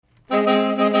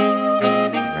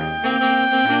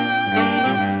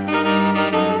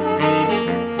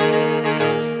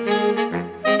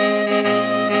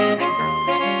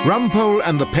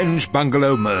and the Penge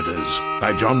Bungalow Murders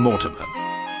by John Mortimer,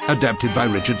 adapted by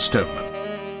Richard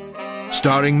Stoneman.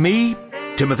 Starring me,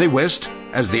 Timothy West,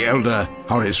 as the elder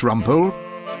Horace Rumpole,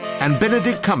 and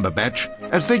Benedict Cumberbatch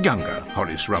as the younger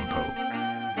Horace Rumpole.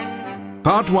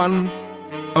 Part 1,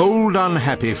 Old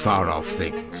Unhappy Far-Off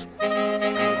Things.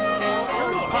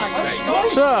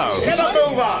 So,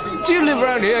 do you live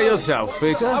round here yourself,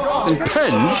 Peter? In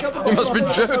Penge? You must be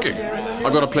joking.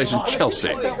 I've got a place in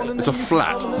Chelsea. It's a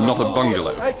flat, not a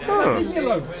bungalow.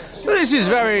 This is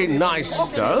very nice,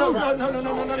 though.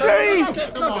 Very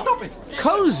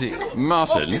cosy.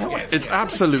 Martin, it's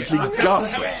absolutely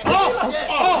ghastly.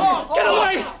 Off! Get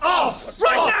away! Off!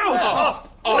 Right now!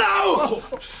 No!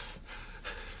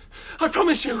 I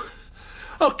promise you,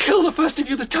 I'll kill the first of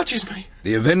you that touches me.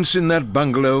 The events in that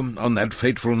bungalow on that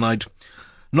fateful night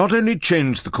not only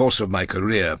changed the course of my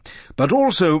career, but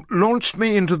also launched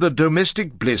me into the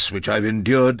domestic bliss which I've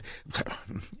enjoyed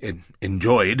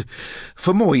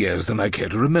for more years than I care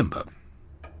to remember.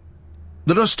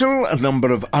 There are still a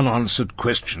number of unanswered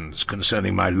questions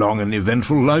concerning my long and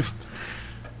eventful life.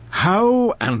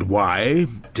 How and why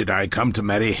did I come to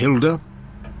marry Hilda?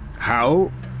 How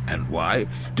and why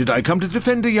did I come to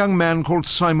defend a young man called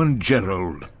Simon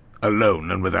Gerald,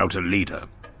 alone and without a leader?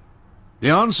 The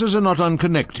answers are not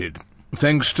unconnected,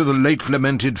 thanks to the late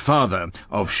lamented father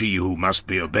of She Who Must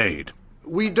Be Obeyed.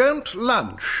 We don't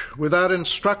lunch without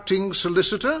instructing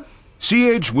solicitor?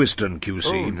 C.H. Whiston,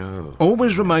 QC,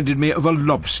 always reminded me of a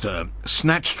lobster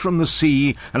snatched from the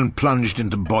sea and plunged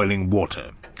into boiling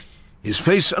water. His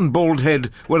face and bald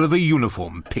head were of a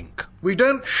uniform pink. We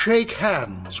don't shake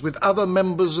hands with other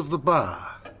members of the bar.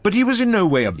 But he was in no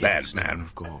way a bad man.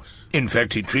 Of course. In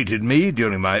fact, he treated me,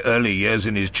 during my early years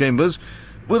in his chambers,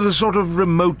 with a sort of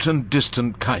remote and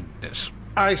distant kindness.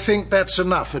 I think that's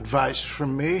enough advice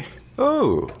from me.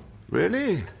 Oh,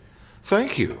 really?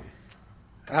 Thank you.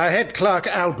 Our head clerk,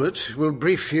 Albert, will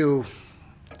brief you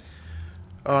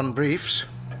on briefs.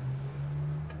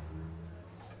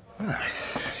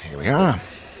 Here we are.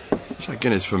 Say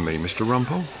Guinness for me, Mr.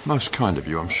 Rumpole. Most kind of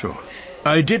you, I'm sure.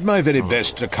 I did my very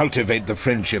best to cultivate the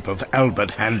friendship of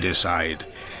Albert Handyside.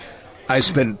 I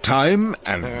spent time,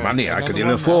 and money I could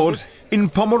ill afford, in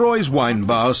Pomeroy's wine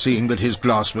bar, seeing that his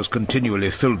glass was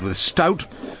continually filled with stout,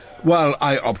 while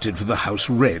I opted for the house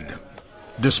red,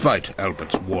 despite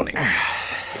Albert's warning.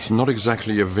 It's not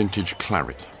exactly a vintage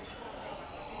claret.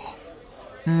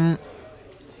 No,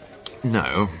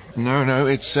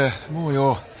 it's more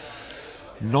your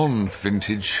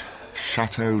non-vintage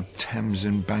Chateau Thames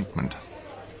Embankment.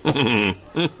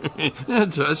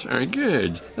 That's very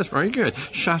good. That's very good.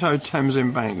 Chateau Thames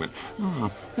Embankment.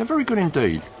 They're very good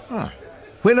indeed.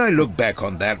 When I look back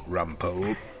on that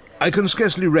Rumpole, I can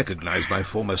scarcely recognise my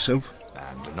former self.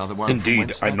 And another one.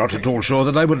 Indeed, I'm not at all sure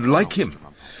that I would like him,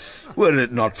 were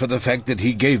it not for the fact that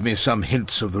he gave me some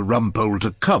hints of the Rumpole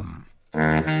to come.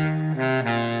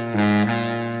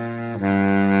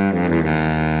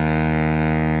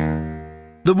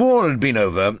 The war had been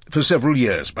over for several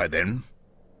years by then.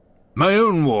 My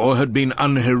own war had been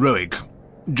unheroic,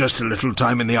 just a little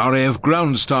time in the RAF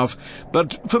ground staff,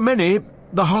 but for many,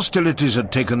 the hostilities had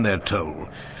taken their toll,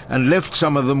 and left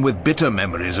some of them with bitter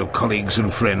memories of colleagues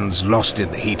and friends lost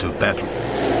in the heat of battle.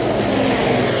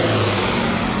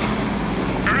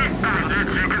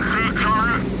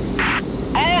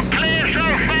 All clear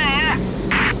so far.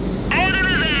 Hold it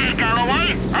in there,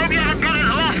 Galloway. Hope you haven't got it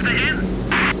lost again.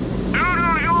 You do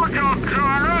your job,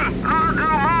 Tyler. I'll do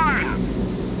mine.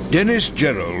 Dennis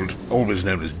Gerald, always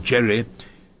known as Jerry,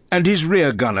 and his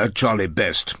rear gunner, Charlie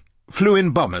Best, flew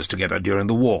in bombers together during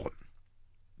the war.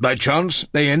 By chance,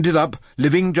 they ended up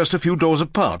living just a few doors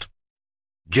apart.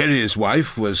 Jerry's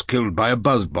wife was killed by a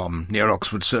buzz bomb near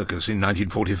Oxford Circus in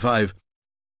 1945,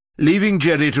 leaving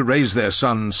Jerry to raise their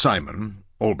son, Simon,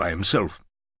 all by himself.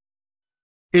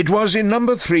 It was in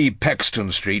number 3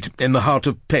 Paxton Street, in the heart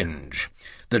of Penge,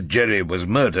 that Jerry was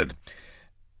murdered,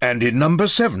 and in number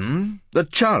 7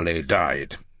 that Charlie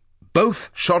died, both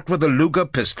shot with a Luger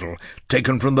pistol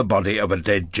taken from the body of a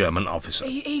dead German officer.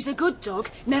 He's a good dog,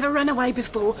 never ran away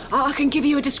before. I can give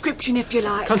you a description if you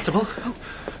like. Constable.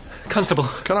 Constable.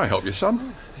 Can I help you,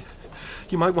 son?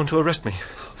 You might want to arrest me.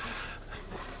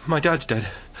 My dad's dead.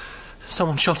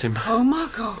 Someone shot him. Oh, my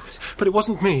God. But it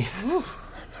wasn't me. Ooh.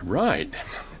 Right.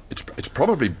 It's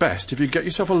probably best if you get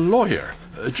yourself a lawyer.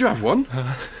 Do you have one?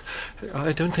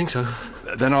 I don't think so.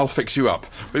 Then I'll fix you up.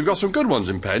 We've got some good ones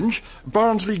in Penge.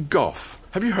 Barnsley Gough.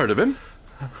 Have you heard of him?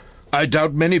 I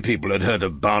doubt many people had heard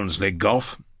of Barnsley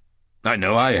Gough. I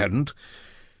know I hadn't.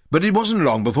 But it wasn't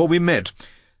long before we met,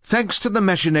 thanks to the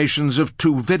machinations of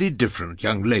 2 very different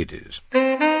young ladies.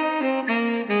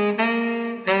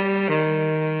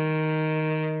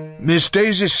 Miss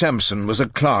Daisy Sampson was a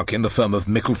clerk in the firm of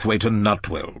Micklethwaite and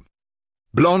Nutwell.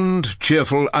 Blonde,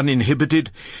 cheerful,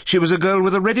 uninhibited, she was a girl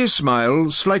with a ready smile,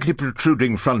 slightly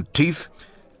protruding front teeth,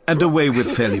 and a way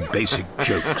with fairly basic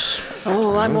jokes.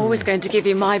 Oh, I'm always going to give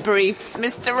you my briefs,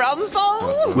 Mr.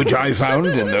 Rumpole. Which I found,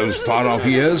 in those far-off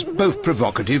years, both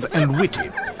provocative and witty.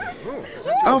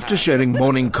 After sharing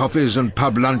morning coffees and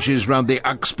pub lunches round the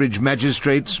Uxbridge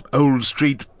Magistrates, Old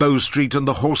Street, Bow Street and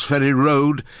the Horseferry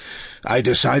Road, I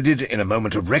decided, in a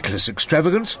moment of reckless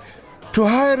extravagance, to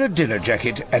hire a dinner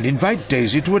jacket and invite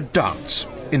Daisy to a dance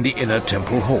in the inner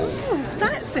Temple Hall. Oh,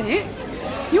 that's it.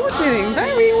 You're doing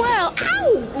very well.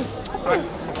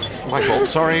 Ow! My fault,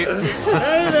 sorry. Hey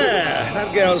there!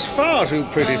 That girl's far too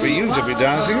pretty for you to be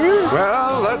dancing with.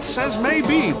 Well, that's as may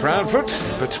be, Proudfoot,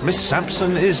 but Miss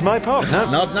Sampson is my partner.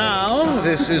 Not now.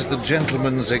 This is the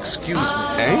gentleman's excuse me.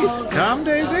 Eh? Come,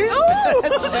 Daisy.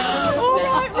 All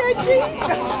right, Reggie.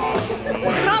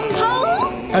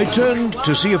 Rumpole? I turned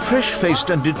to see a fresh-faced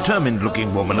and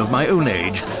determined-looking woman of my own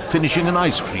age finishing an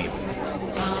ice cream.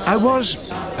 I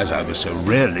was, as I was so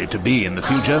rarely to be in the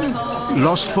future,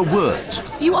 lost for words.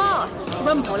 You are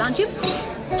Rumpole, aren't you?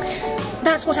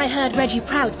 That's what I heard Reggie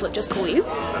Proudfoot just call you.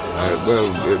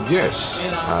 Yes,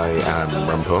 I am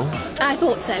Rumpole. I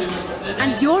thought so.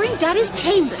 And you're in Daddy's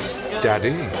chambers.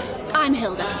 Daddy? I'm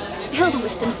Hilda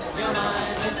Whiston.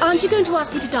 Aren't you going to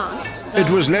ask me to dance? It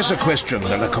was less a question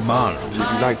than a command, Would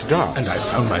you like to dance? and I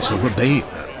found myself obeying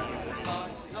her.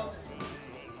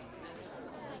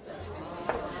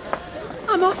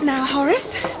 I'm off now,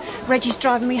 Horace. Reggie's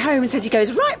driving me home and says he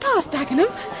goes right past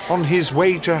Dagenham. On his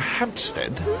way to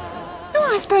Hampstead?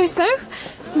 Oh, I suppose so.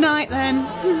 Night, then.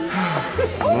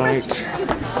 Right.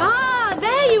 Ah,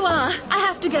 there you are. I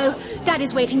have to go.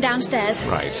 Daddy's waiting downstairs.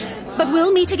 Right. But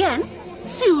we'll meet again.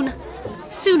 Soon.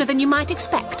 Sooner than you might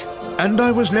expect. And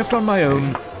I was left on my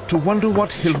own to wonder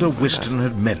what Hilda Whiston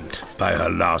had meant by her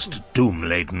last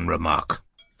doom-laden remark.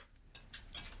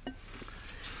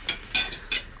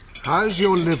 How's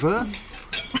your liver?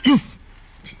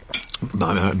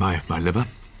 My liver?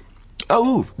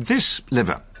 Oh, this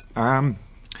liver.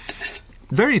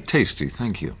 Very tasty,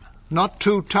 thank you. Not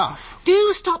too tough.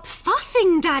 Do stop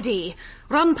fussing, Daddy.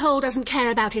 Rumpole doesn't care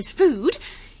about his food.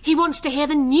 He wants to hear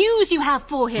the news you have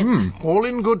for him. All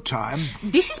in good time.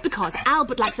 This is because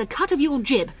Albert likes a cut of your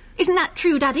jib. Isn't that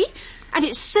true, Daddy? And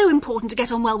it's so important to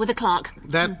get on well with the clerk.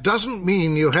 That doesn't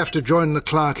mean you have to join the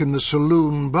clerk in the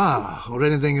saloon bar or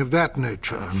anything of that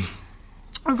nature.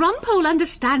 Rumpole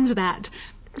understands that.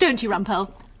 Don't you,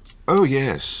 Rumpole? Oh,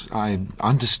 yes, I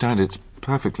understand it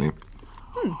perfectly.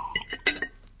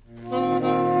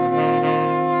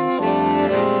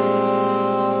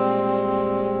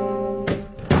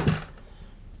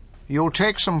 You'll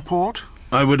take some port?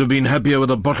 I would have been happier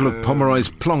with a bottle of Pomeroy's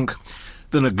Plonk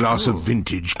than a glass of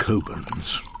vintage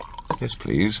Coburn's. Yes,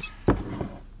 please.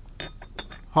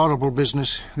 Horrible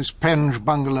business, this Penge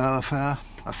bungalow affair.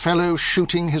 A fellow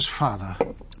shooting his father.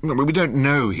 No, well, we don't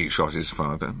know he shot his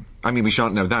father. I mean, we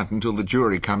shan't know that until the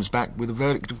jury comes back with a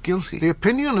verdict of guilty. The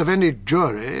opinion of any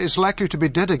jury is likely to be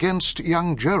dead against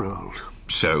young Gerald.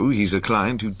 So he's a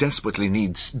client who desperately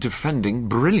needs defending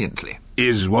brilliantly.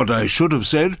 Is what I should have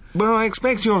said, Well, I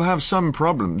expect you'll have some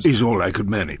problems. is all I could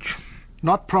manage.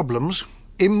 Not problems,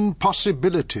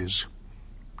 impossibilities.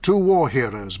 2 war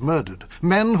heroes murdered,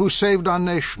 men who saved our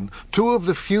nation, 2 of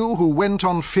the few who went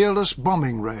on fearless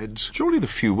bombing raids. Surely the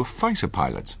few were fighter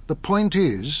pilots. The point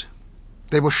is,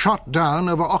 they were shot down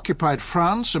over occupied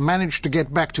France and managed to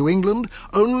get back to England,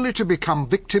 only to become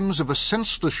victims of a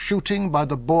senseless shooting by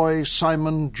the boy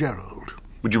Simon Gerald.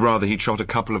 Would you rather he'd shot a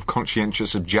couple of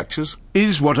conscientious objectors?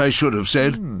 Is what I should have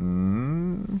said,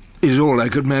 is all I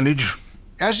could manage.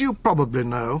 As you probably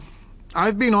know,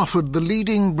 I've been offered the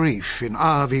leading brief in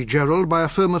R. v. Gerald by a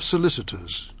firm of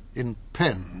solicitors in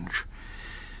Penge.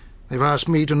 They've asked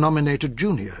me to nominate a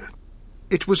junior.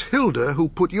 It was Hilda who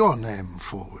put your name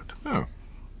forward. Oh.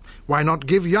 Why not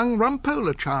give young Rumpole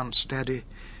a chance, Daddy?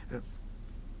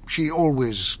 She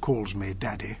always calls me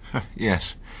Daddy.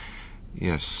 Yes.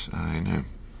 Yes, I know.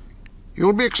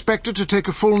 You'll be expected to take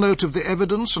a full note of the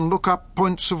evidence and look up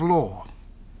points of law.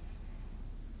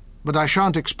 But I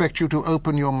shan't expect you to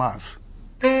open your mouth.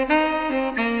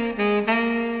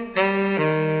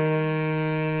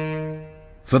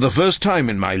 For the first time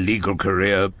in my legal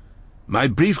career, my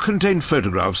brief contained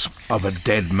photographs of a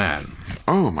dead man.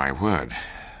 Oh, my word.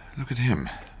 Look at him.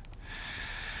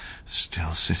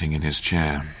 Still sitting in his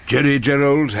chair. Jerry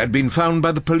Gerald had been found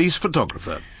by the police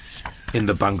photographer in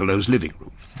the bungalow's living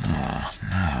room. Oh,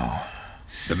 no.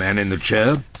 The man in the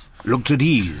chair looked at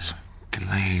ease.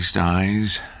 Glazed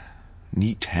eyes,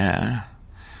 neat hair,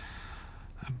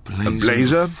 a A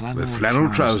blazer with flannel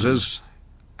trousers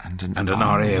and an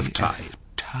RAF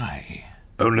tie.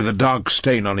 Only the dark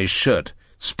stain on his shirt,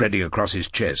 spreading across his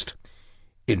chest,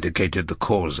 indicated the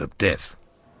cause of death.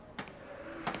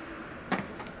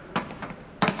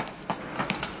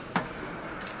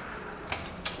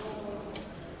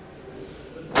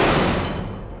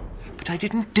 But I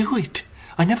didn't do it.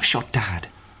 I never shot Dad.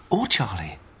 Or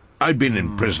Charlie. I'd been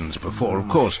in prisons before, of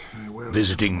course,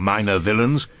 visiting minor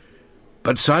villains,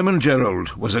 but Simon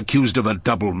Gerald was accused of a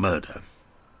double murder.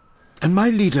 And my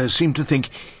leader seemed to think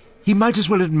he might as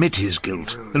well admit his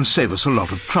guilt and save us a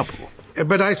lot of trouble.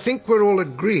 But I think we're all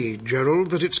agreed,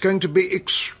 Gerald, that it's going to be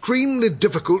extremely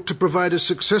difficult to provide a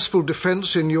successful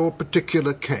defence in your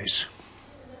particular case.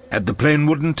 At the plain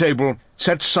wooden table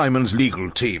sat Simon's legal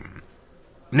team.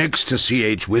 Next to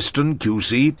C.H. Whiston,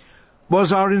 QC,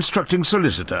 was our instructing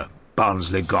solicitor,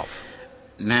 Barnsley Gough.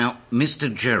 Now,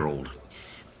 Mr. Gerald,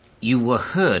 you were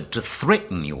heard to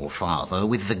threaten your father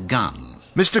with the gun.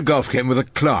 Mr. Gough came with a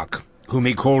clerk, whom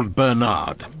he called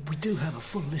Bernard. We do have a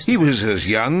full list. He was as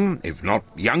young, if not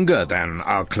younger, than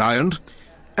our client,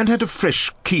 and had a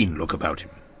fresh, keen look about him.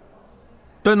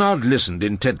 Bernard listened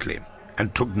intently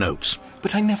and took notes.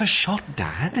 But I never shot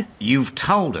Dad. You've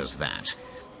told us that,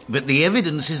 but the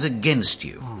evidence is against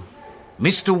you.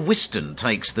 Mr. Whiston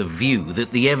takes the view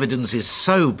that the evidence is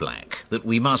so black that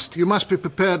we must... You must be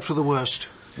prepared for the worst.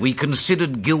 We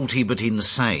considered guilty but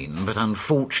insane, but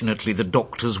unfortunately the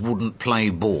doctors wouldn't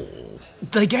play ball.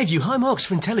 They gave you high marks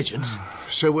for intelligence.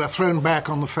 So we're thrown back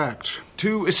on the facts.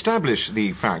 To establish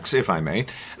the facts, if I may,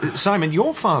 Simon,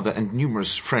 your father and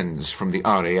numerous friends from the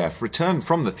RAF returned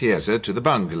from the theatre to the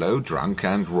bungalow, drunk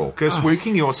and raucous,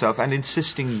 waking yourself and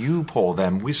insisting you pour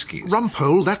them whiskies.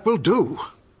 Rumpole, that will do.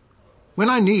 When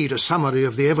I need a summary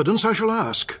of the evidence, I shall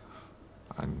ask.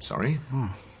 I'm sorry.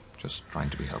 Just trying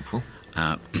to be helpful.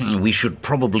 We should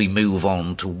probably move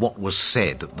on to what was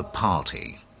said at the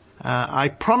party. I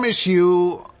promise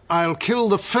you I'll kill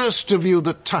the first of you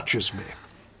that touches me.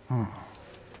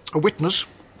 A witness,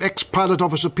 ex-pilot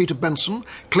officer Peter Benson,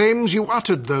 claims you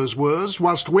uttered those words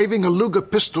whilst waving a Luger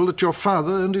pistol at your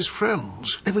father and his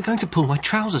friends. They were going to pull my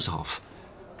trousers off.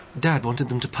 Dad wanted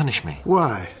them to punish me.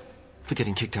 Why? For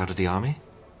getting kicked out of the army.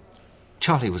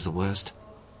 Charlie was the worst.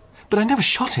 But I never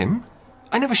shot him.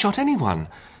 I never shot anyone.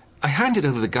 I handed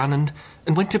over the gun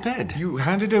and went to bed. You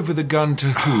handed over the gun to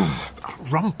whom?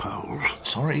 Rumpole.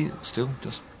 Sorry, still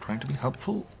just trying to be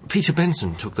helpful. Peter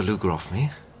Benson took the Luger off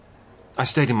me. I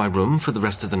stayed in my room for the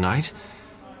rest of the night.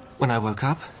 When I woke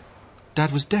up,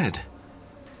 Dad was dead.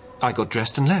 I got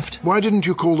dressed and left. Why didn't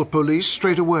you call the police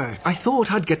straight away? I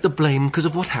thought I'd get the blame because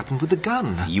of what happened with the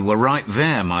gun. You were right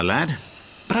there, my lad.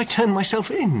 But I turned myself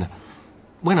in.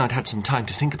 When I'd had some time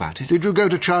to think about it. Did you go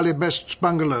to Charlie Best's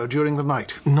bungalow during the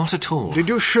night? Not at all. Did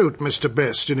you shoot Mr.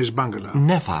 Best in his bungalow?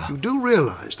 Never. You do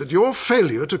realise that your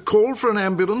failure to call for an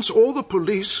ambulance or the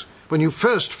police when you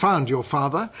first found your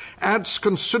father adds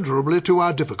considerably to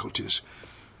our difficulties.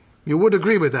 You would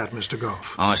agree with that, Mr.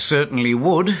 Gough? I certainly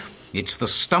would. It's the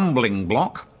stumbling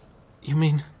block. You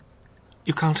mean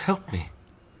you can't help me?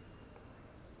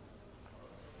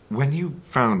 When you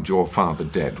found your father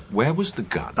dead, where was the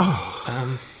gun?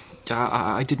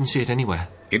 I didn't see it anywhere.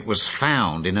 It was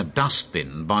found in a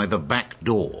dustbin by the back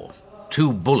door.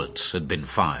 2 bullets had been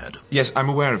fired. Yes, I'm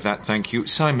aware of that, thank you.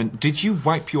 Simon, did you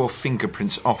wipe your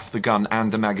fingerprints off the gun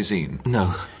and the magazine?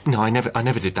 No, I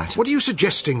never did that. What are you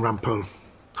suggesting, Rumpole?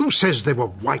 Who says they were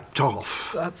wiped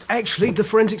off? Actually, the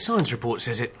forensic science report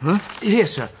says it. Huh? Here,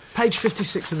 sir. Page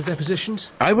 56 of the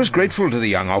depositions. I was grateful to the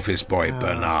young office boy,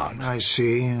 Bernard. I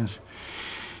see, yes.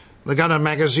 The gun and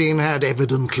magazine had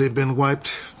evidently been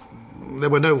wiped. There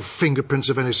were no fingerprints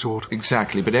of any sort.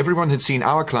 Exactly, but everyone had seen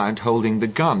our client holding the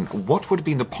gun. What would have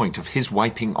been the point of his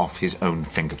wiping off his own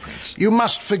fingerprints? You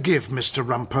must forgive Mr.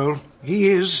 Rumpole. He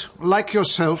is, like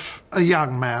yourself, a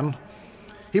young man.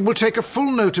 He will take a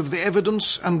full note of the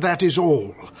evidence, and that is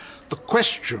all. The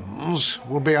questions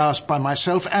will be asked by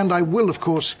myself, and I will, of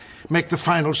course, make the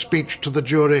final speech to the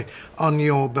jury on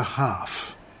your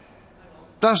behalf.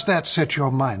 Does that set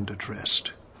your mind at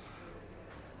rest?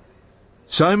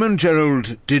 Simon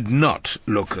Gerald did not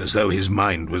look as though his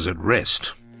mind was at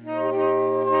rest.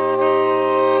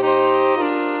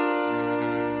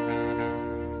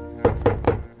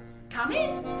 Come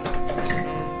in.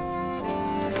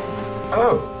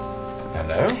 Oh,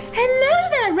 hello. Hello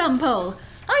there, Rumpole.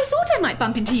 I thought I might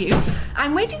bump into you.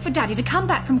 I'm waiting for Daddy to come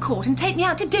back from court and take me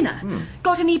out to dinner.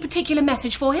 Got any particular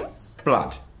message for him?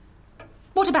 Blood.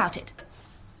 What about it?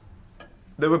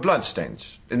 There were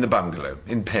bloodstains in the bungalow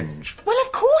in Penge. Well,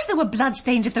 of course there were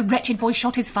bloodstains if the wretched boy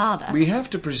shot his father. We have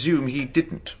to presume he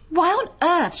didn't. Why on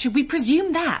earth should we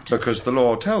presume that? Because the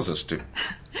law tells us to.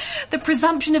 The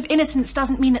presumption of innocence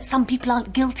doesn't mean that some people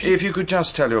aren't guilty. If you could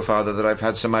just tell your father that I've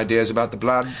had some ideas about the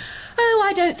blood. Oh,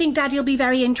 I don't think Daddy'll be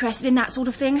very interested in that sort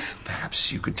of thing.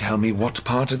 Perhaps you could tell me what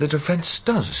part of the defence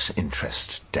does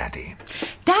interest Daddy.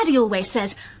 Daddy always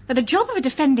says that the job of a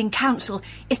defending counsel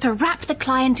is to wrap the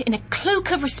client in a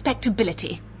cloak of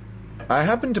respectability. I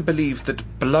happen to believe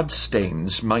that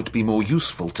bloodstains might be more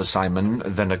useful to Simon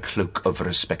than a cloak of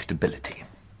respectability.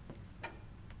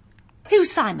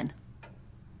 Who's Simon?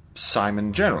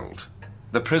 Simon Gerald,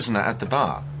 the prisoner at the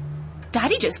bar.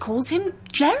 Daddy just calls him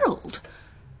Gerald.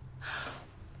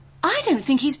 I don't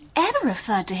think he's ever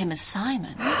referred to him as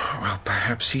Simon. Well,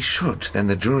 perhaps he should. Then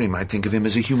the jury might think of him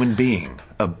as a human being,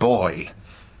 a boy.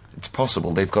 It's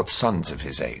possible they've got sons of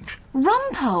his age.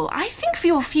 Rumpole, I think for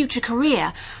your future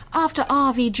career, after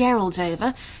R.V. Gerald's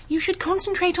over, you should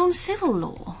concentrate on civil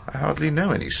law. I hardly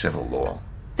know any civil law.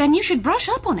 Then you should brush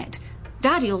up on it.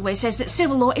 Daddy always says that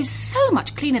civil law is so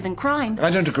much cleaner than crime.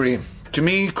 I don't agree. To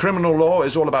me, criminal law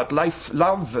is all about life,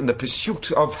 love, and the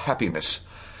pursuit of happiness.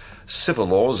 Civil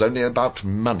law's only about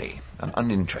money, an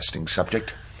uninteresting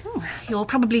subject. You'll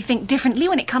probably think differently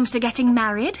when it comes to getting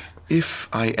married. If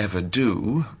I ever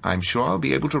do, I'm sure I'll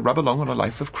be able to rub along on a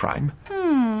life of crime.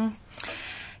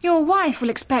 Your wife will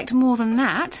expect more than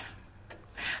that.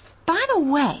 By the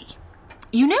way,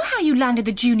 you know how you landed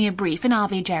the junior brief in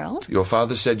R.V. Gerald? Your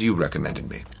father said you recommended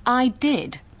me. I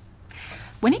did.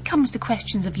 When it comes to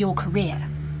questions of your career,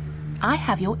 I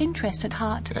have your interests at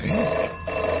heart.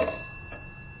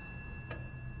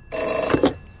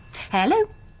 Hello?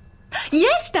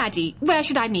 Yes, Daddy. Where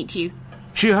should I meet you?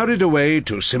 She hurried away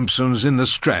to Simpson's in the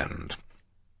Strand.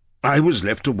 I was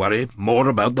left to worry more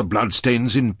about the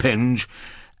bloodstains in Penge,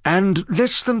 and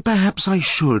less than perhaps I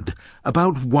should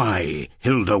about why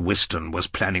Hilda Whiston was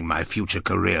planning my future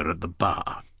career at the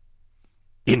bar.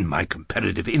 In my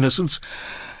comparative innocence,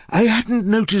 I hadn't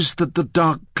noticed that the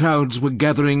dark clouds were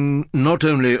gathering not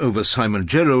only over Simon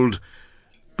Gerald,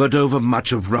 but over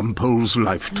much of Rumpole's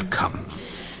life to come.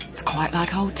 It's quite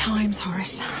like old times,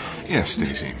 Horace. Yes,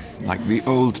 Daisy. Like the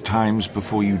old times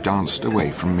before you danced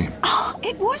away from me. Oh,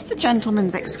 it was the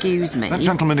gentleman's excuse me. That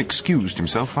gentleman excused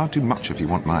himself far too much, if you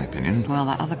want my opinion. Well,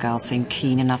 that other girl seemed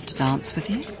keen enough to dance with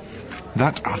you.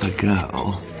 That other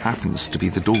girl happens to be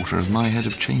the daughter of my head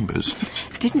of chambers.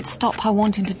 Didn't stop her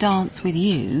wanting to dance with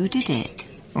you, did it?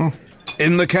 Oh.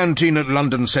 In the canteen at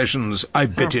London Sessions, I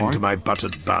bit into my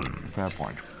buttered bun. Fair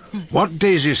point. What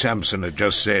Daisy Sampson had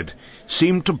just said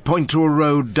seemed to point to a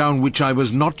road down which I was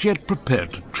not yet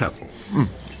prepared to travel.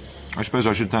 I suppose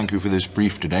I should thank you for this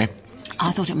brief today.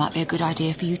 I thought it might be a good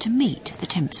idea for you to meet the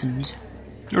Timpsons.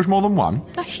 There's more than one?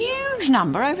 A huge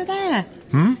number over there.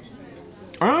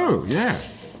 Oh, yeah.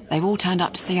 They've all turned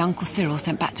up to see Uncle Cyril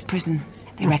sent back to prison.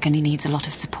 They reckon he needs a lot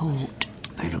of support.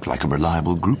 They look like a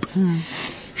reliable group.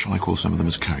 Shall I call some of them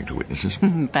as character witnesses?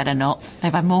 Better not.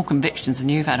 They've had more convictions than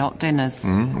you've had hot dinners.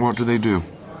 What do they do?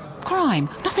 Crime.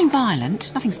 Nothing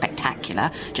violent, nothing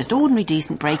spectacular. Just ordinary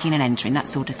decent breaking and entering, that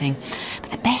sort of thing.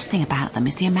 But the best thing about them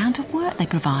is the amount of work they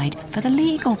provide for the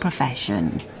legal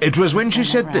profession. It was when she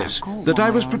said this that I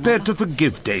was prepared to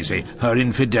forgive Daisy her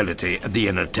infidelity at the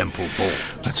Inner Temple ball.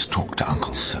 Let's talk to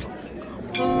Uncle Cyril.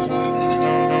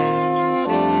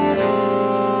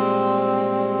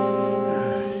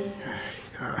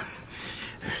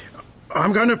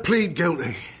 I'm going to plead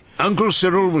guilty. Uncle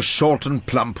Cyril was short and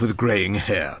plump with greying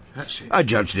hair. That's it. I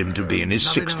judged him to be in his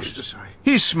Nothing else to 60s. say.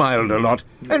 He smiled a lot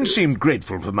and seemed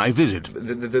grateful for my visit.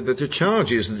 The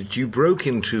charge is that you broke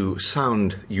into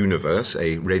Sound Universe,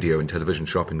 a radio and television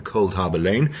shop in Cold Harbour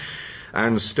Lane,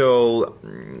 and stole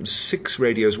 6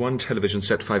 radios, 1 television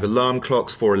set, 5 alarm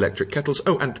clocks, 4 electric kettles,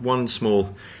 and 1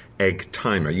 small egg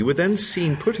timer. You were then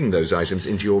seen putting those items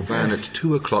into your van at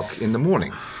 2 o'clock in the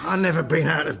morning. I've never been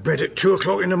out of bed at 2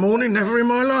 o'clock in the morning, never in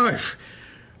my life.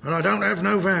 And I don't have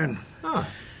no van. Ah,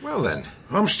 well then.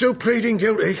 I'm still pleading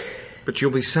guilty. But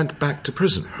you'll be sent back to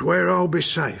prison. Where I'll be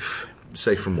safe.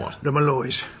 Safe from what? The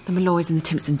Malloys. The Malloys and the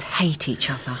Timpsons hate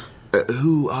each other.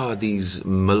 Who are these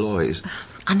Malloys?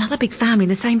 Another big family in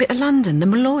the same bit of London. The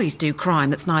Malloys do crime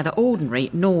that's neither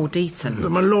ordinary nor decent. The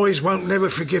Malloys won't never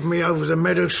forgive me over the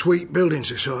Meadow Sweet Building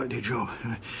Society job.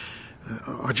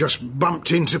 I just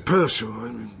bumped into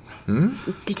Purcell.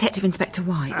 Detective Inspector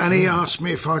White. And he asked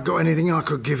me if I'd got anything I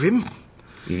could give him.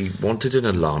 He wanted an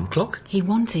alarm clock? He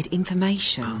wanted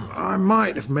information. I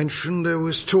might have mentioned there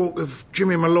was talk of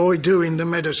Jimmy Malloy doing the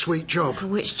Meadowsweet job. For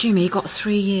which Jimmy got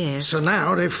 3 years. So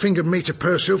now they've fingered me to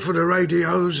Purcell for the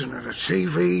radios and the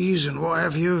TVs and what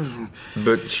have you.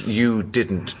 But you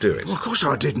didn't do it? Well, of course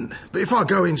I didn't. But if I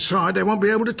go inside, they won't be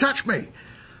able to touch me.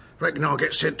 Reckon I'll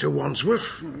get sent to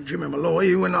Wandsworth. Jimmy Malloy,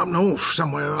 he went up north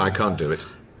somewhere. I can't do it.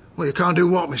 Well, you can't do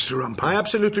what, Mr. Rumpole? I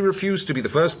absolutely refuse to be the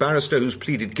first barrister who's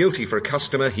pleaded guilty for a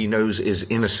customer he knows is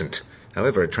innocent.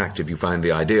 However attractive you find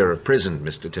the idea of prison,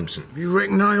 Mr. Timpson. You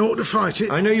reckon I ought to fight it?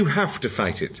 I know you have to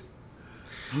fight it.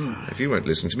 If you won't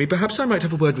listen to me, perhaps I might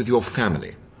have a word with your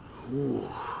family. Ooh.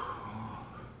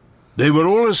 They were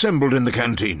all assembled in the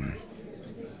canteen.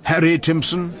 Harry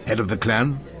Timpson, head of the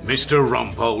clan. Mr.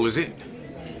 Rumpole, is it?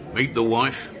 Meet the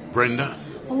wife, Brenda.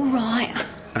 All right.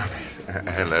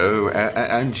 Hello,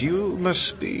 and you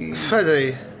must be...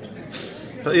 Freddy.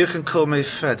 But you can call me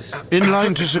Fred. In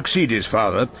line to succeed his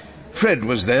father, Fred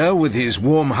was there with his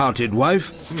warm-hearted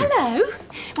wife. Hello.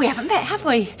 We haven't met, have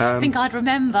we? Think I'd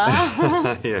remember.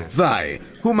 Yes. Vi,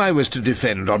 whom I was to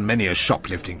defend on many a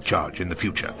shoplifting charge in the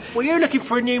future. Were you looking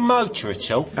for a new motor at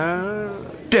all?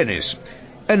 Dennis,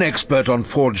 an expert on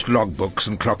forged logbooks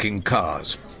and clocking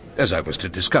cars, as I was to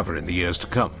discover in the years to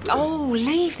come. Oh,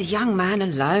 leave the young man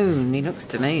alone. He looks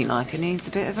to me like he needs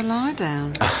a bit of a lie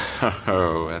down.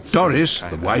 Oh, that's... Doris,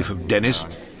 the wife of Dennis,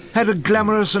 had a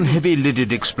glamorous and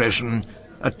heavy-lidded expression,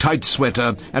 a tight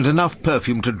sweater, and enough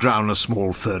perfume to drown a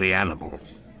small furry animal.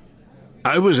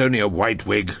 I was only a white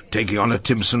wig, taking on a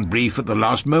Timpson brief at the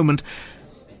last moment,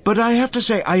 but I have to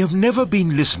say I have never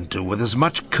been listened to with as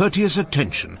much courteous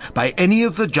attention by any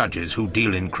of the judges who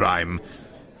deal in crime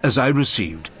as I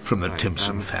received from the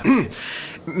Timpson family.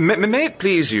 May it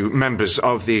please you, members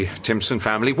of the Timpson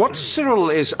family, what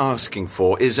Cyril is asking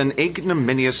for is an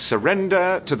ignominious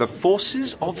surrender to the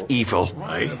forces of evil.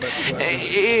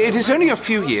 It is only a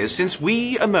few years since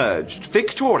we emerged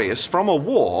victorious from a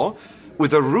war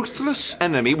with a ruthless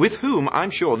enemy with whom I'm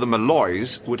sure the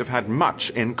Malloys would have had much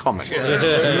in common.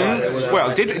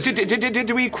 Well,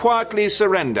 did we quietly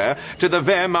surrender to the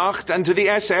Wehrmacht and to the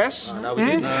SS? No, we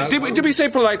didn't. Did we say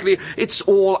politely, it's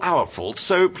all our fault,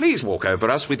 so please walk over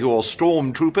us with your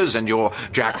stormtroopers and your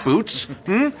jackboots?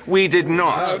 We did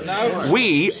not. No.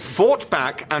 We fought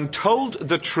back and told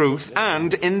the truth,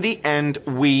 and in the end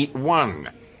we won.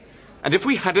 And if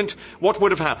we hadn't, what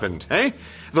would have happened, eh?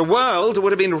 The world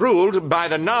would have been ruled by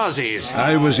the Nazis.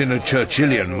 I was in a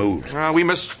Churchillian mood. We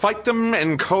must fight them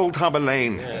in Cold Harbour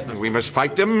Lane. We must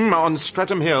fight them on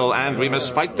Streatham Hill. And we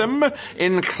must fight them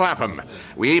in Clapham.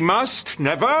 We must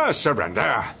never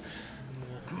surrender.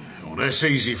 Well, that's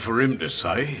easy for him to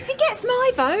say. He gets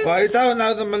my vote. Well, you don't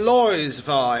know the Malloys,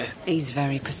 Vi. He's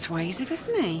very persuasive,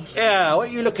 isn't he? Yeah, what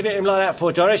are you looking at him like that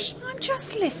for, Doris? I'm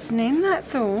just listening,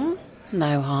 that's all.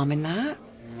 No harm in that.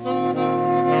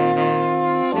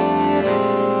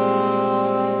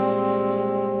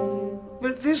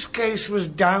 But this case was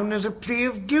down as a plea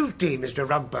of guilty, Mr.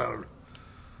 Rumpole.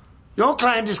 Your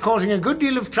client is causing a good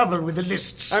deal of trouble with the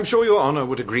lists. I'm sure Your Honour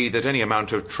would agree that any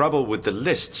amount of trouble with the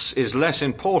lists is less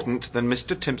important than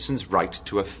Mr. Timpson's right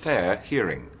to a fair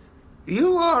hearing.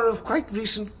 You are of quite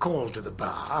recent call to the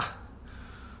bar.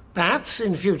 Perhaps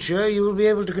in future you will be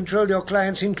able to control your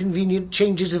client's inconvenient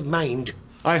changes of mind.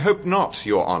 I hope not,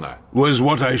 Your Honour. Was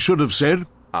what I should have said.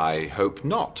 I hope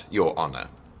not, Your Honour.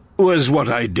 Was what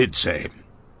I did say.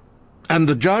 And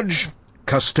the judge,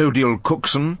 custodial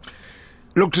Cookson,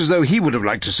 looked as though he would have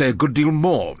liked to say a good deal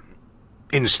more.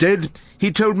 Instead,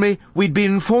 he told me we'd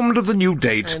been informed of the new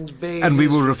date, and we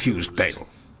were refused bail.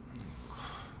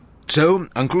 So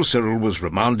Uncle Cyril was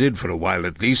remanded for a while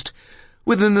at least,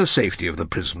 within the safety of the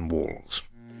prison walls.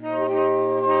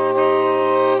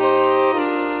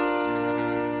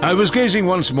 I was gazing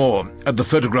once more at the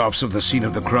photographs of the scene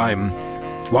of the crime,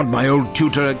 what my old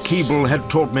tutor at Keble had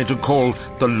taught me to call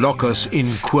the locus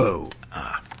in quo.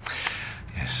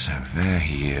 Yes, so there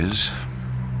he is,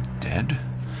 dead.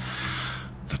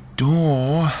 The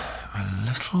door a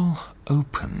little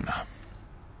open.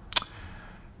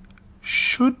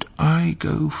 Should I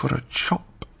go for a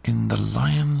chop in the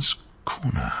Lion's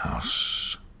Corner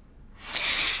house?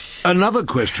 Another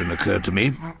question occurred to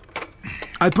me.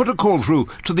 I put a call through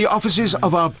to the offices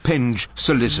of our Penge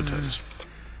solicitors.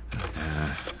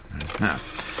 Now.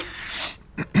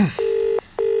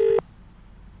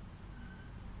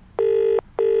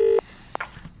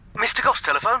 Mr. Goff's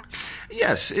telephone?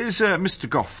 Yes, is Mr.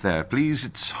 Goff there, please?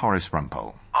 It's Horace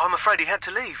Rumpole. I'm afraid he had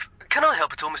to leave. Can I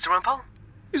help at all, Mr. Rumpole?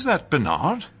 Is that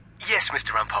Bernard? Yes,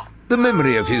 Mr. Rumpole. The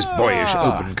memory of his boyish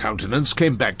open countenance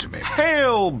came back to me.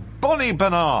 Hail, Bonnie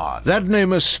Bernard! That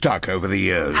name has stuck over the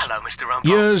years. Hello, Mr. Rumpole.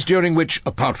 Years during which,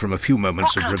 apart from a few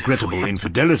moments of regrettable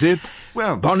infidelity,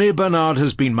 Bonnie Bernard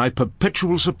has been my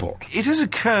perpetual support. It has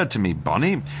occurred to me,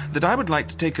 Bonnie, that I would like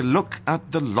to take a look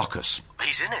at the locus.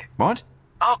 He's in it. What?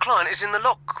 Our client is in the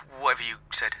lock, whatever you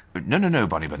said. No,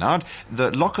 Bonnie Bernard.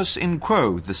 The locus in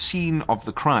quo, the scene of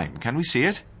the crime. Can we see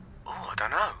it? Oh, I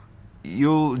don't know.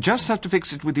 You'll just have to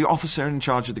fix it with the officer in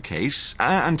charge of the case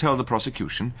and tell the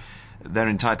prosecution. They're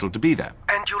entitled to be there.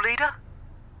 And your leader?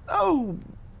 Oh,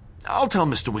 I'll tell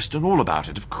Mr. Whiston all about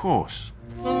it, of course.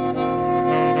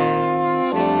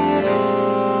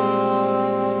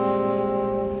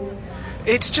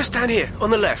 It's just down here,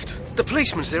 on the left. The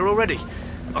policeman's there already.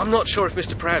 I'm not sure if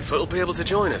Mr. Proudfoot will be able to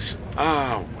join us.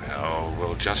 Ah, well,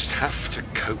 we'll just have to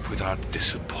cope with our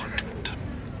disappointment.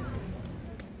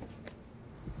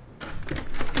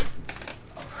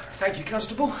 Thank you,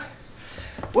 Constable.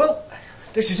 Well,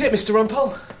 this is it, Mr.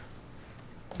 Rumpole.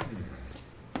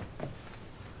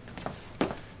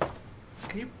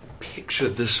 Can you picture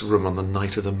this room on the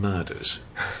night of the murders?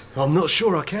 I'm not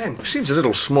sure I can. It seems a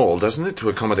little small, doesn't it, to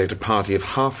accommodate a party of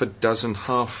half a dozen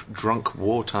half-drunk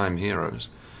wartime heroes?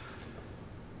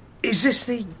 Is this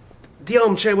the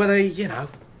armchair where they,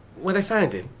 where they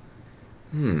found him?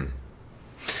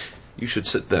 You should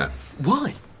sit there.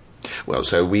 Why? Well,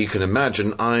 so we can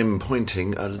imagine I'm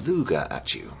pointing a Luger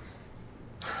at you.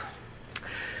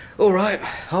 All right,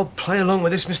 I'll play along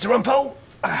with this, Mr. Rumpole.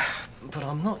 But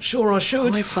I'm not sure I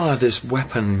should. Can I fire this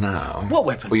weapon now? What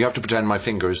weapon? Well, you have to pretend my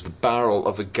finger is the barrel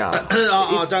of a gun.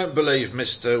 I don't believe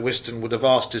Mr. Whiston would have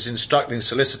asked his instructing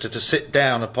solicitor to sit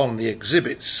down upon the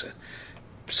exhibits,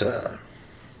 sir.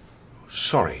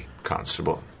 Sorry,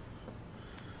 Constable.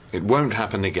 It won't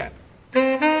happen again.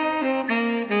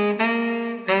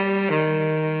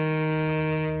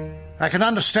 I can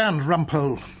understand,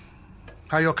 Rumpole,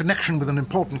 how your connection with an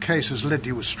important case has led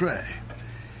you astray.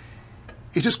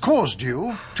 It has caused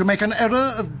you to make an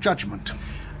error of judgment.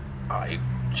 I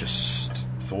just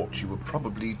thought you were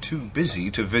probably too busy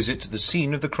to visit the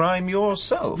scene of the crime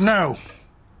yourself. No.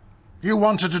 You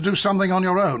wanted to do something on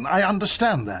your own. I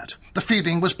understand that. The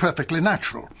feeling was perfectly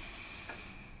natural.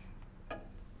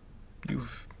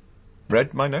 You've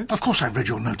read my notes? Of course I've read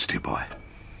your notes, dear boy.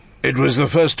 It was the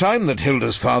first time that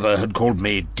Hilda's father had called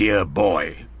me dear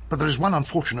boy. But there is one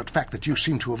unfortunate fact that you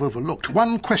seem to have overlooked.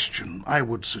 One question I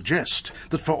would suggest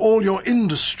that for all your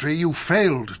industry you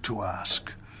failed to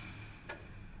ask.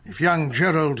 If young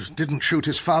Gerald didn't shoot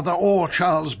his father or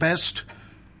Charles Best,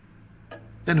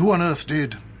 then who on earth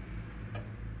did?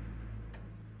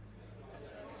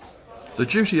 The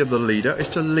duty of the leader is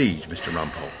to lead, Mr.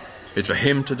 Rumpole. It's for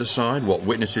him to decide what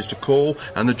witnesses to call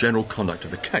and the general conduct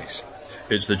of the case.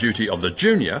 It's the duty of the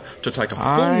junior to take a full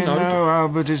I note... know,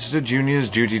 Albert, it's the junior's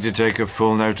duty to take a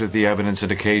full note of the evidence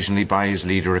and occasionally buy his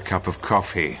leader a cup of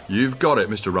coffee. You've got it,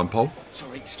 Mr. Rumpole.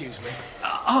 Sorry, excuse me.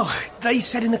 They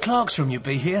said in the clerk's room you'd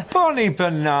be here. Bonnie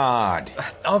Bernard!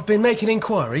 I've been making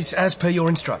inquiries as per your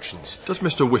instructions. Does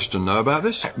Mr. Whiston know about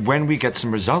this? When we get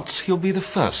some results, he'll be the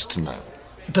first to know.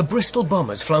 The Bristol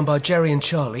bombers flown by Jerry and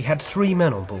Charlie had 3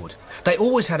 men on board. They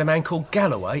always had a man called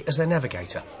Galloway as their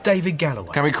navigator, David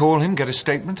Galloway. Can we call him, get a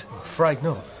statement? Afraid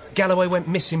not. Galloway went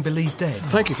missing, believed dead.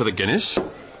 Thank you for the Guinness.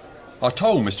 I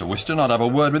told Mr. Whiston I'd have a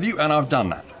word with you, and I've done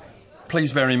that.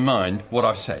 Please bear in mind what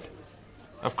I've said.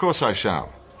 Of course I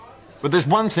shall. But there's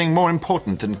one thing more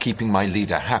important than keeping my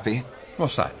leader happy.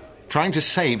 What's that? Trying to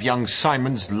save young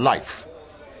Simon's life.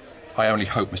 I only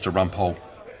hope, Mr. Rumpole,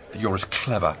 that you're as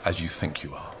clever as you think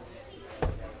you are.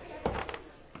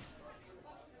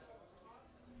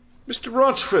 Mr.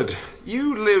 Rochford,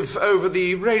 you live over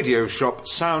the radio shop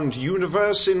Sound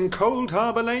Universe in Cold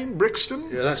Harbour Lane, Brixton?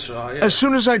 Yeah, that's right, yeah. As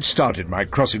soon as I'd started my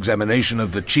cross-examination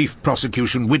of the chief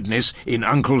prosecution witness in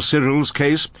Uncle Cyril's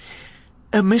case,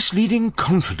 a misleading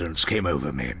confidence came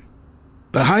over me.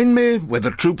 Behind me were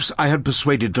the troops I had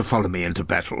persuaded to follow me into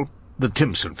battle, the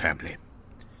Timpson family.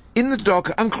 In the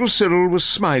dock, Uncle Cyril was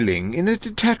smiling in a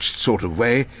detached sort of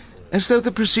way, as though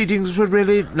the proceedings were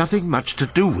really nothing much to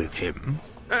do with him.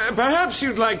 Perhaps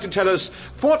you'd like to tell us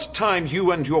what time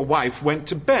you and your wife went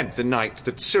to bed the night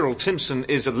that Cyril Timpson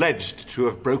is alleged to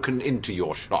have broken into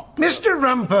your shop. Mr.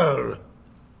 Rumpole,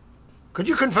 could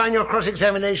you confine your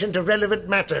cross-examination to relevant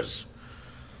matters?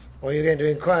 Or are you going to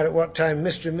inquire at what time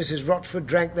Mr. and Mrs. Rochford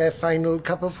drank their final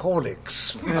cup of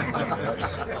Horlicks?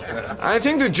 I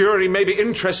think the jury may be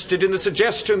interested in the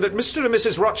suggestion that Mr. and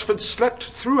Mrs. Rochford slept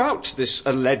throughout this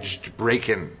alleged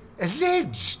break-in.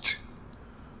 Alleged?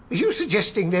 Are you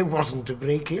suggesting there wasn't a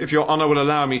break-in? If Your Honour will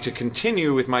allow me to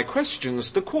continue with my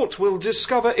questions, the court will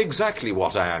discover exactly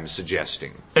what I am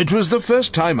suggesting. It was the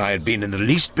first time I had been in the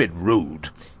least bit rude,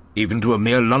 even to a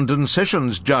mere London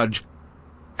Sessions judge,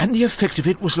 and the effect of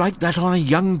it was like that on a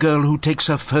young girl who takes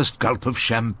her first gulp of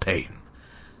champagne.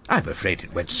 I'm afraid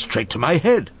it went straight to my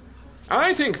head.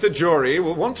 I think the jury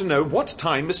will want to know what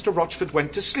time Mr. Rochford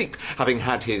went to sleep, having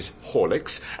had his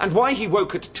Horlicks, and why he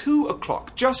woke at 2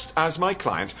 o'clock, just as my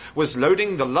client was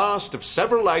loading the last of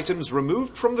several items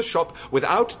removed from the shop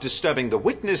without disturbing the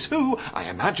witness who, I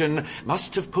imagine,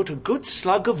 must have put a good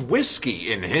slug of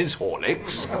whiskey in his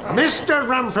Horlicks. Mr.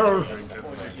 Rumpole,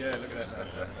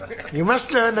 you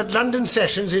must learn that London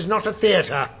Sessions is not a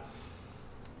theatre.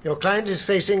 Your client is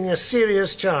facing a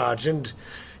serious charge, and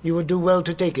you would do well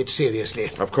to take it seriously.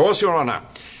 Of course, Your Honour.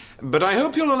 But I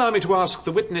hope you'll allow me to ask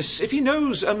the witness if he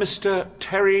knows a Mr.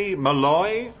 Terry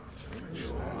Malloy.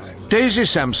 Daisy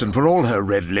Sampson, for all her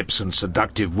red lips and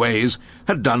seductive ways,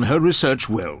 had done her research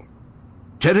well.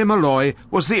 Terry Malloy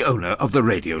was the owner of the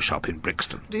radio shop in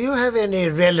Brixton. Do you have any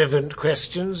relevant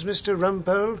questions, Mr.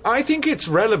 Rumpole? I think it's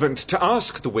relevant to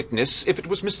ask the witness if it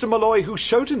was Mr. Malloy who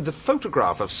showed him the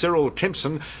photograph of Cyril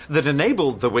Timpson that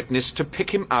enabled the witness to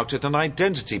pick him out at an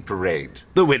identity parade.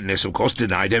 The witness, of course,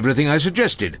 denied everything I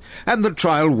suggested, and the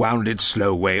trial wound its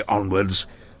slow way onwards,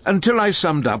 until I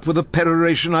summed up with a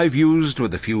peroration I've used,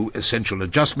 with a few essential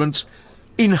adjustments,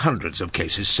 in hundreds of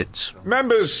cases since.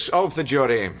 Members of the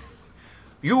jury,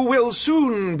 you will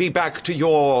soon be back to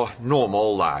your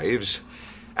normal lives,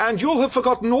 and you'll have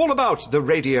forgotten all about the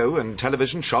radio and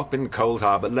television shop in Cold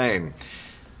Harbour Lane.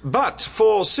 But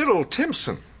for Cyril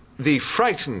Timpson, the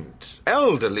frightened,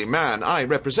 elderly man I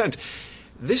represent,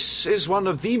 this is one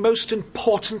of the most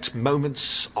important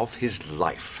moments of his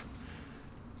life.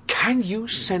 Can you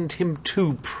send him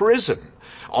to prison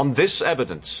on this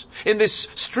evidence, in this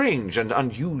strange and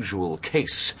unusual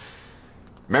case?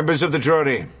 Members of the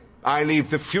jury, I leave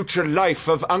the future life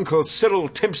of Uncle Cyril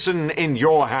Timpson in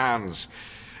your hands,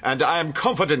 and I am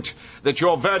confident that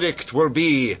your verdict will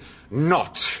be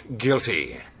not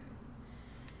guilty.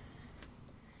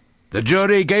 The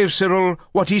jury gave Cyril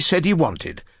what he said he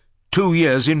wanted, 2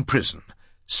 years in prison,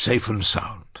 safe and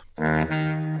sound.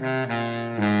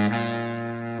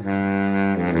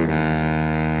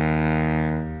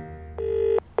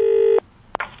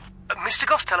 Mr.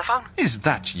 Goff's telephone? Is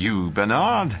that you,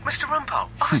 Bernard? Mr. Rumpole,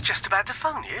 I was just about to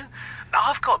phone you.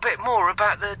 I've got a bit more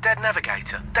about the dead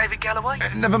navigator, David Galloway.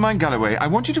 Never mind Galloway. I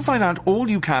want you to find out all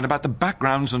you can about the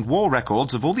backgrounds and war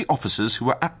records of all the officers who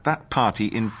were at that party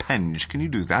in Penge. Can you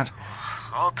do that?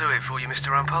 I'll do it for you, Mr.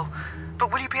 Rumpole.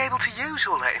 But will you be able to use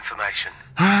all that information?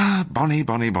 Ah, Bonnie.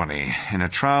 In a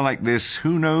trial like this,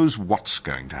 who knows what's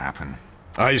going to happen?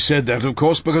 I said that, of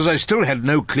course, because I still had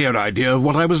no clear idea of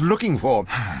what I was looking for.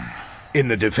 In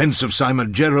the defence of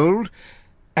Simon Gerald,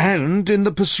 and in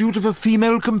the pursuit of a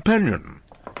female companion.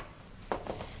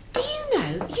 Do you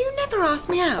know, you never ask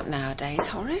me out nowadays,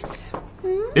 Horace.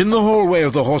 In the hallway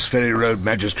of the Horseferry Road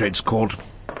Magistrates' Court,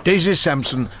 Daisy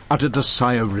Sampson uttered a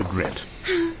sigh of regret.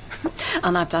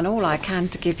 And I've done all I can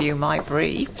to give you my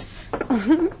briefs.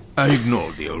 I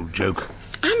ignored the old joke.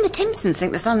 And the Timpsons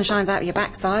think the sun shines out of your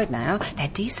backside now. They're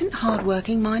decent,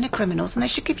 hard-working minor criminals, and they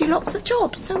should give you lots of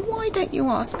jobs. So why don't you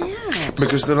ask me out?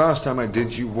 Because the last time I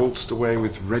did, you waltzed away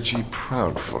with Reggie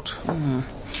Proudfoot.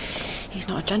 He's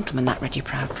not a gentleman, that Reggie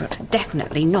Proudfoot.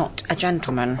 Definitely not a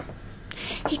gentleman.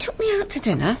 He took me out to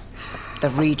dinner, the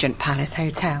Regent Palace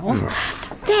Hotel,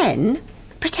 then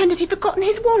pretended he'd forgotten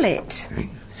his wallet.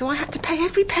 So I had to pay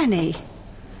every penny.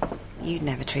 You'd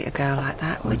never treat a girl like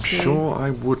that, would you? I'm sure I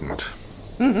wouldn't.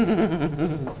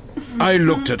 I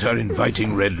looked at her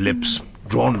inviting red lips,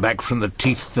 drawn back from the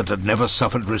teeth that had never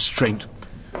suffered restraint,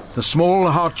 the small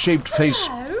heart-shaped face,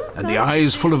 and the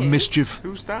eyes full of mischief.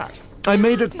 Who's that? I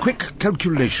made a quick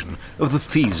calculation of the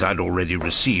fees I'd already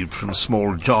received from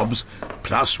small jobs,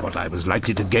 plus what I was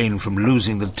likely to gain from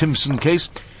losing the Timpson case,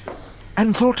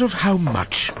 and thought of how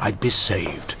much I'd be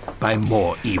saved by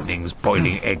more evenings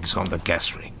boiling eggs on the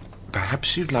gas ring.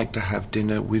 Perhaps you'd like to have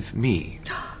dinner with me.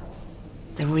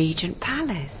 The Regent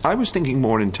Palace. I was thinking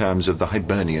more in terms of the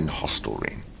Hibernian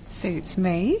hostelry. Suits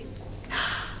me.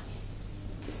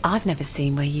 I've never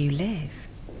seen where you live.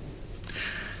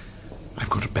 I've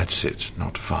got a bedsit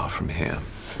not far from here.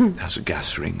 Has a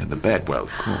gas ring and the bed. Well,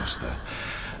 of course, the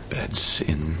bed's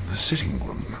in the sitting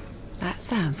room. That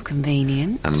sounds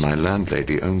convenient. And my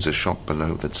landlady owns a shop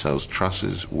below that sells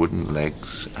trusses, wooden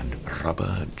legs, and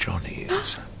rubber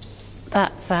johnnies.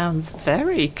 That sounds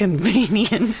very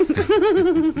convenient.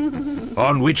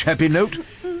 On which happy note,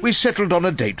 we settled on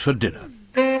a date for dinner.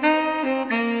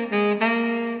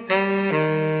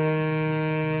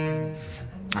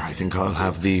 think I'll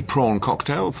have the prawn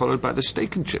cocktail, followed by the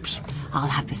steak and chips. I'll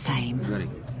have the same.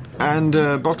 And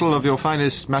a bottle of your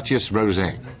finest Matthias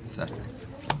Rosé.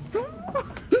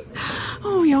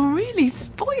 Oh, you're really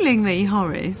spoiling me,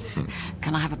 Horace.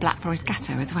 Can I have a black forest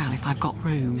gatto as well, if I've got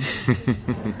room?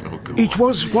 It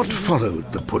was what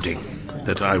followed the pudding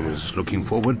that I was looking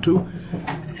forward to.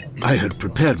 I had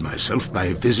prepared myself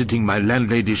by visiting my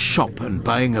landlady's shop and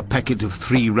buying a packet of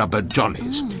 3 rubber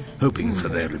Johnnies, hoping for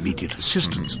their immediate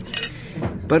assistance.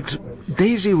 But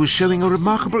Daisy was showing a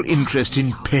remarkable interest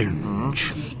in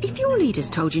Penge. If your leaders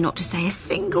told you not to say a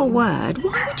single word,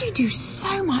 why would you do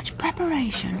so much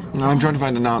preparation? I'm trying to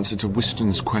find an answer to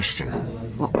Whiston's question.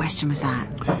 What question was that?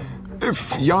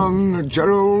 If young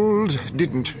Gerald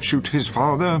didn't shoot his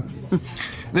father,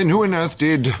 then who on earth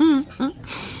did?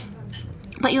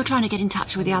 But you're trying to get in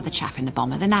touch with the other chap in the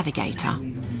bomber, the navigator.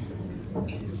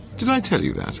 Did I tell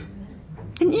you that?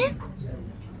 Didn't you?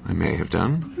 I may have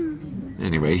done.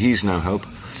 Anyway, he's no help.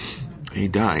 He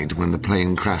died when the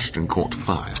plane crashed and caught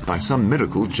fire. By some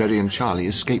miracle, Jerry and Charlie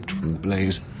escaped from the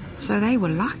blaze. So they were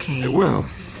lucky. Well,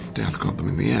 death got them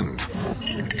in the end.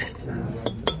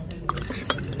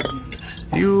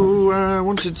 You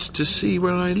wanted to see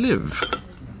where I live.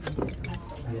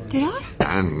 Did I?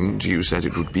 And you said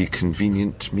it would be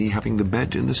convenient me having the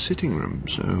bed in the sitting room,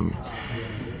 so...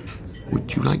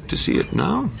 Would you like to see it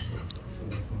now?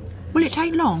 Will it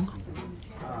take long?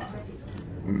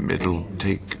 It'll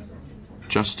take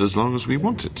just as long as we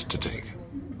want it to take.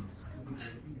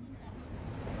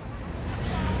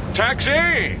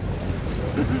 Taxi!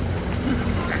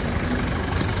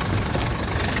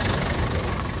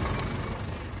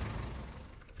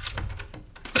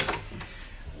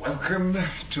 Welcome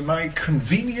to my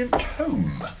convenient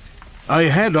home. I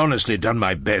had honestly done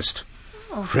my best.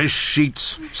 Fresh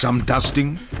sheets, some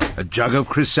dusting, a jug of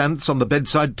chrysanths on the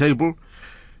bedside table.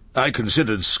 I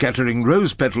considered scattering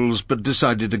rose petals, but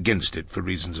decided against it for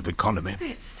reasons of economy.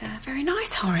 It's very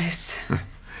nice, Horace.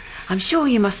 I'm sure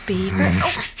you must be very...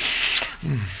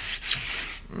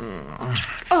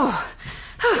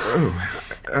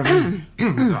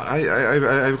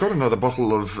 I've got another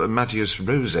bottle of Matthias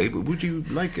Rosé. Would you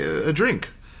like a drink?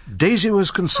 Daisy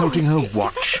was consulting her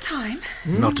watch. Is that the time?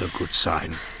 Not a good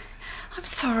sign. I'm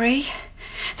sorry.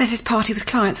 There's this party with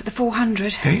clients at the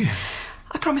 400. Hey?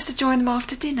 I promised to join them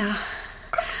after dinner.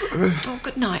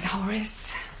 Good night,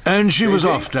 Horace. And she was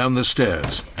off down the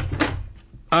stairs.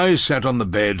 I sat on the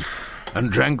bed and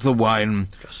drank the wine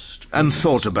and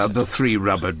thought about the 3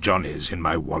 rubber Johnnies in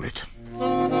my wallet.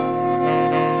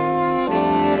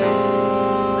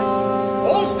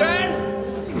 All stand!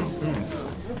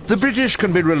 The British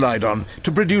can be relied on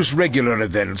to produce regular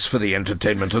events for the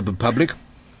entertainment of the public.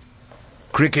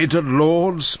 Cricket at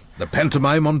Lord's, the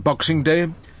pantomime on Boxing Day,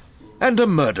 and a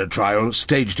murder trial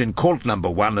staged in Court No.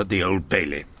 1 at the Old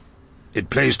Bailey.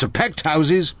 It plays to packed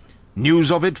houses,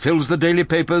 news of it fills the daily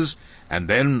papers, and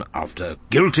then, after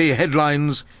guilty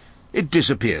headlines, it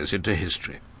disappears into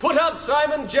history. Put up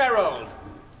Simon Gerald!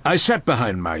 I sat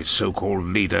behind my so-called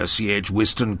leader, C.H.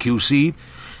 Whiston, QC.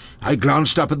 I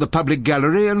glanced up at the public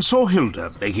gallery and saw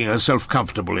Hilda making herself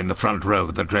comfortable in the front row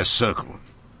of the dress circle.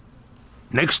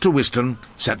 Next to Whiston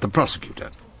sat the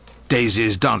prosecutor,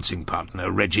 Daisy's dancing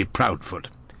partner, Reggie Proudfoot.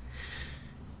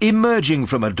 Emerging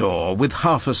from a door with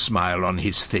half a smile on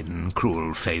his thin,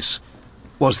 cruel face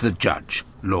was the judge,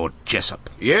 Lord Jessup.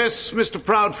 Yes, Mr.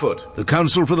 Proudfoot. The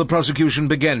counsel for the prosecution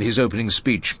began his opening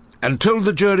speech and told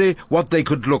the jury what they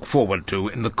could look forward to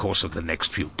in the course of the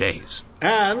next few days.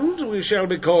 And we shall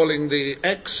be calling the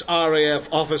ex-RAF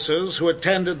officers who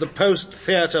attended the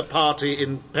post-theatre party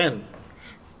in Penge.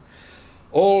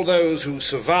 All those who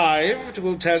survived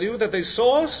will tell you that they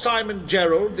saw Simon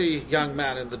Gerald, the young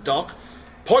man in the dock,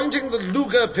 pointing the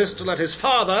Luger pistol at his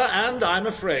father and, I'm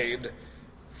afraid,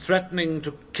 threatening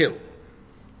to kill.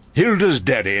 Hilda's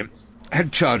daddy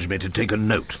had charged me to take a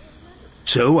note,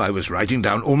 so I was writing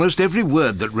down almost every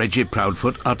word that Reggie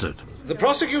Proudfoot uttered. The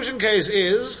prosecution case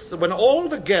is that when all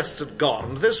the guests had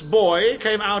gone, this boy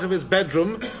came out of his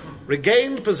bedroom,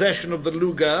 regained possession of the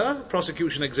Luger,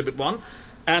 Prosecution Exhibit 1,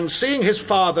 and seeing his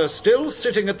father still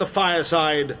sitting at the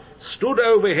fireside, stood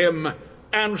over him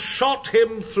and shot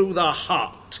him through the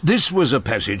heart. This was a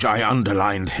passage I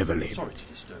underlined heavily.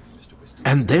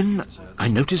 And then I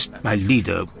noticed my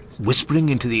leader whispering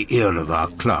into the ear of our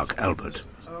clerk, Albert,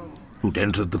 who'd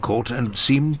entered the court and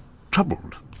seemed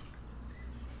troubled.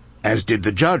 As did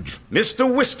the judge.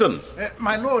 Mr. Whiston!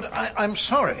 My lord, I'm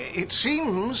sorry. It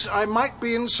seems I might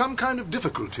be in some kind of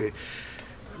difficulty.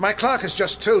 My clerk has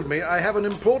just told me I have an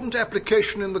important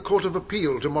application in the Court of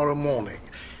Appeal tomorrow morning.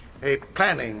 a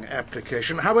planning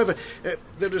application. However,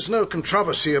 there is no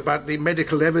controversy about the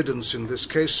medical evidence in this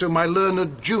case, so my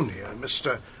learned junior,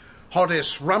 Mr.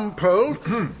 Horace Rumpole,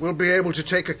 will be able to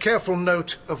take a careful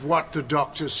note of what the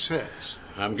doctor says.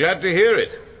 I'm glad to hear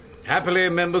it. Happily,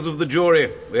 members of the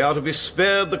jury, we are to be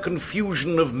spared the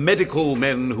confusion of medical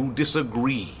men who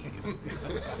disagree.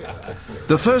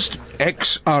 The first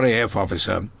ex-RAF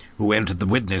officer who entered the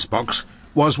witness box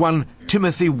was one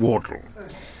Timothy Wardle.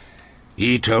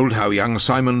 He told how young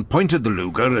Simon pointed the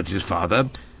Luger at his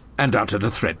father and uttered a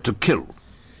threat to kill.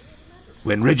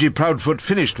 When Reggie Proudfoot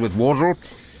finished with Wardle,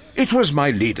 it was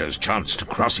my leader's chance to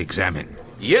cross-examine.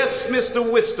 Yes, Mr.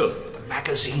 Whiston.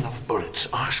 Magazine of bullets.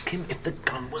 Ask him if the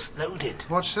gun was loaded.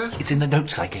 What's that? It's in the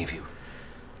notes I gave you.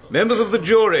 Members of the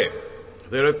jury,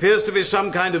 there appears to be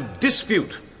some kind of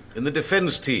dispute in the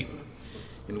defence team,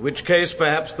 in which case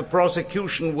perhaps the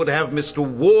prosecution would have Mr.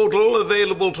 Wardle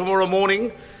available tomorrow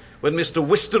morning when Mr.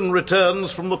 Whiston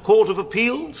returns from the Court of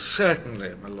Appeal.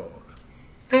 Certainly, my lord.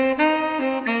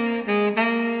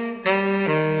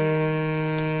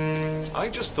 I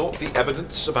just thought the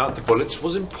evidence about the bullets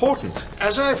was important.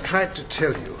 As I've tried to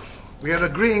tell you, we are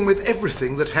agreeing with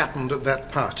everything that happened at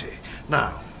that party.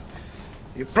 Now,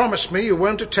 you promised me you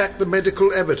won't attack the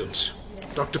medical evidence.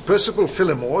 Dr. Percival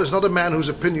Phillimore is not a man whose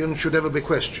opinion should ever be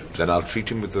questioned. Then I'll treat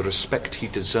him with the respect he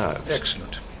deserves.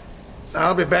 Excellent.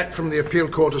 I'll be back from the appeal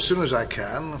court as soon as I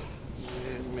can.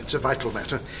 It's a vital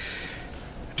matter.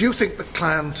 Do you think the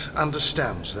client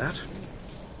understands that?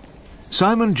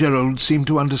 Simon Gerald seemed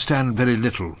to understand very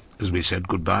little as we said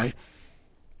goodbye.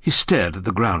 He stared at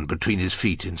the ground between his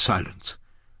feet in silence.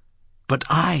 But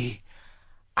I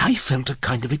felt a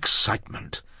kind of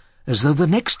excitement, as though the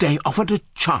next day offered a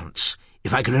chance,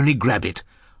 if I could only grab it,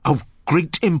 of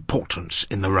great importance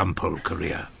in the Rumpole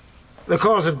career. The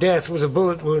cause of death was a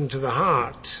bullet wound to the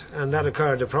heart, and that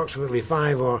occurred approximately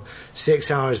 5 or 6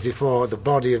 hours before the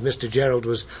body of Mr. Gerald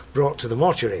was brought to the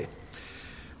mortuary.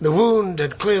 The wound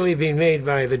had clearly been made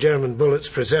by the German bullets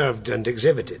preserved and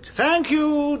exhibited. Thank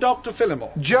you, Dr.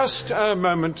 Phillimore. Just a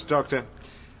moment, Doctor.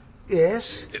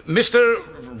 Yes? Mr.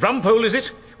 Rumpole, is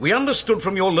it? We understood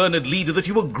from your learned leader that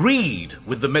you agreed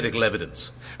with the medical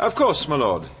evidence. Of course, my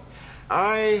lord.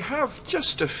 I have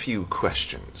just a few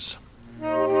questions.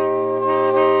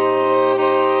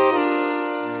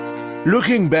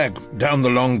 Looking back down the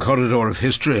long corridor of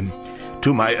history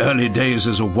to my early days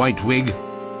as a white wig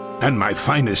and my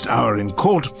finest hour in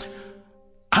court,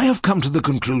 I have come to the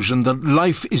conclusion that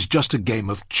life is just a game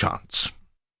of chance.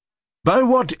 By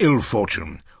what ill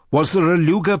fortune was there a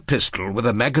Luger pistol with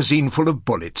a magazine full of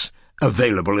bullets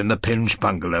available in the Penge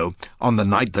bungalow on the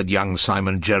night that young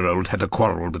Simon Gerald had a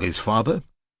quarrel with his father?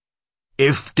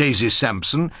 If Daisy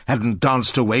Sampson hadn't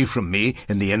danced away from me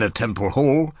in the Inner Temple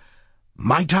Hall,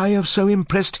 might I have so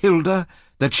impressed Hilda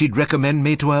that she'd recommend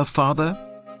me to her father?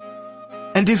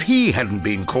 And if he hadn't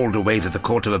been called away to the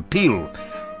Court of Appeal,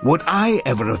 would I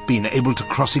ever have been able to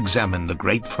cross-examine the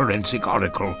great forensic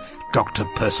oracle, Dr.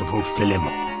 Percival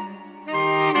Phillimore?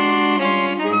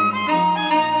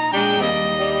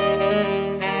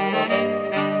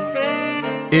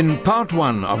 In Part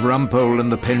 1 of Rumpole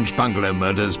and the Penge Bungalow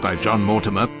Murders by John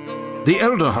Mortimer, the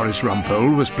elder Horace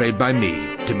Rumpole was played by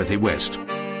me, Timothy West,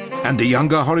 and the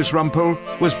younger Horace Rumpole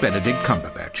was Benedict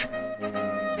Cumberbatch.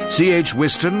 C.H.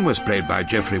 Whiston was played by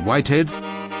Geoffrey Whitehead,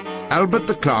 Albert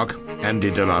the Clerk, Andy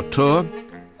de la Tour,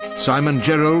 Simon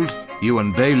Gerald,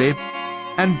 Ewan Bailey,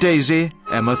 and Daisy,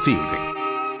 Emma Fielding.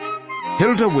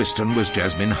 Hilda Whiston was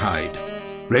Jasmine Hyde,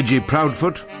 Reggie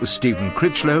Proudfoot was Stephen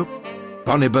Critchlow,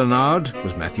 Bonnie Bernard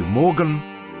was Matthew Morgan,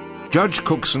 Judge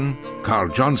Cookson, Carl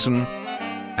Johnson,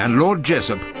 and Lord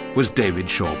Jessup was David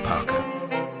Shaw Parker.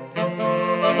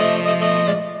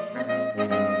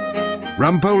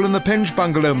 Rumpole and the Penge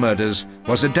Bungalow Murders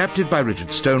was adapted by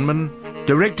Richard Stoneman,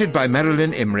 directed by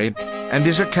Marilyn Imrie, and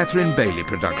is a Catherine Bailey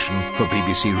production for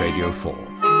BBC Radio 4.